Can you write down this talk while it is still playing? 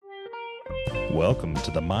Welcome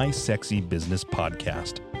to the My Sexy Business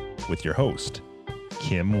Podcast with your host,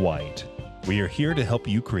 Kim White. We are here to help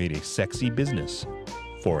you create a sexy business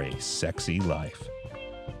for a sexy life.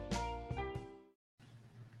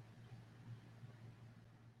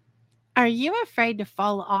 Are you afraid to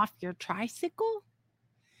fall off your tricycle?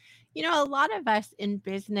 You know, a lot of us in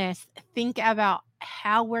business think about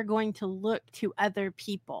how we're going to look to other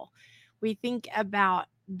people. We think about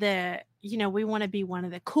we want to be one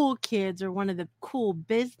of the cool kids or one of the cool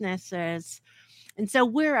businesses. And so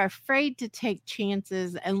we're afraid to take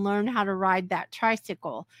chances and learn how to ride that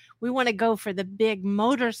tricycle. We want to go for the big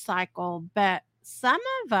motorcycle, but some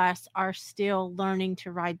of us are still learning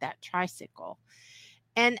to ride that tricycle.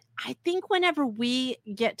 And I think whenever we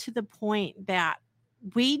get to the point that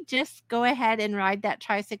we just go ahead and ride that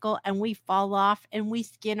tricycle and we fall off and we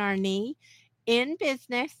skin our knee in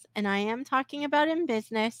business, and I am talking about in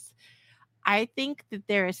business, I think that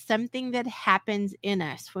there is something that happens in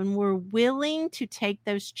us when we're willing to take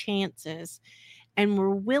those chances and we're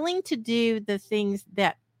willing to do the things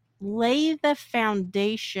that lay the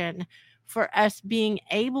foundation for us being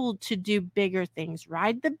able to do bigger things,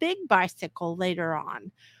 ride the big bicycle later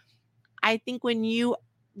on. I think when you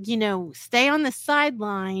stay on the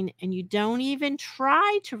sideline and you don't even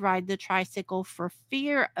try to ride the tricycle for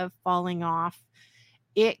fear of falling off,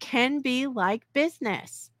 it can be like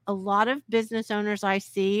business. A lot of business owners I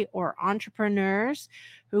see, or entrepreneurs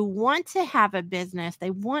who want to have a business, they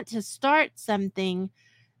want to start something,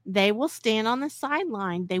 they will stand on the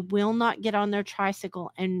sideline. They will not get on their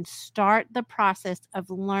tricycle and start the process of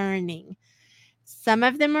learning. Some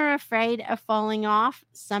of them are afraid of falling off.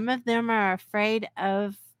 Some of them are afraid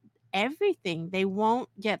of everything. They won't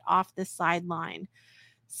get off the sideline.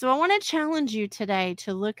 So I want to challenge you today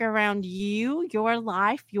to look around you, your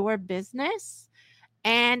life, your business,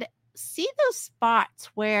 and see those spots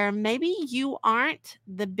where maybe you aren't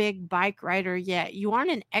the big bike rider yet. You aren't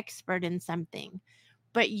an expert in something,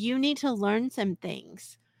 but you need to learn some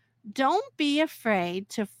things. Don't be afraid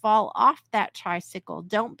to fall off that tricycle.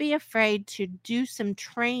 Don't be afraid to do some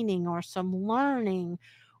training or some learning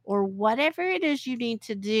or whatever it is you need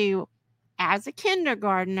to do as a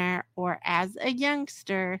kindergartner or as a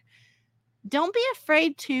youngster. Don't be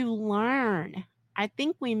afraid to learn. I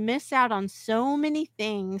think we miss out on so many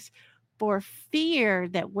things for fear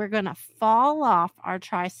that we're going to fall off our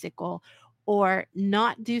tricycle or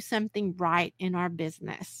not do something right in our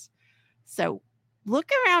business. So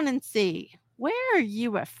look around and see, where are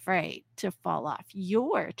you afraid to fall off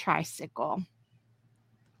your tricycle?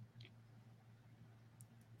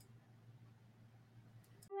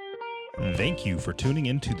 Thank you for tuning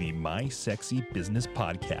into the My Sexy Business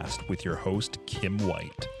Podcast with your host, Kim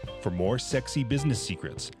White. For more sexy business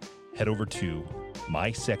secrets, head over to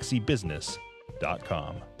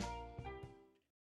mysexybusiness.com.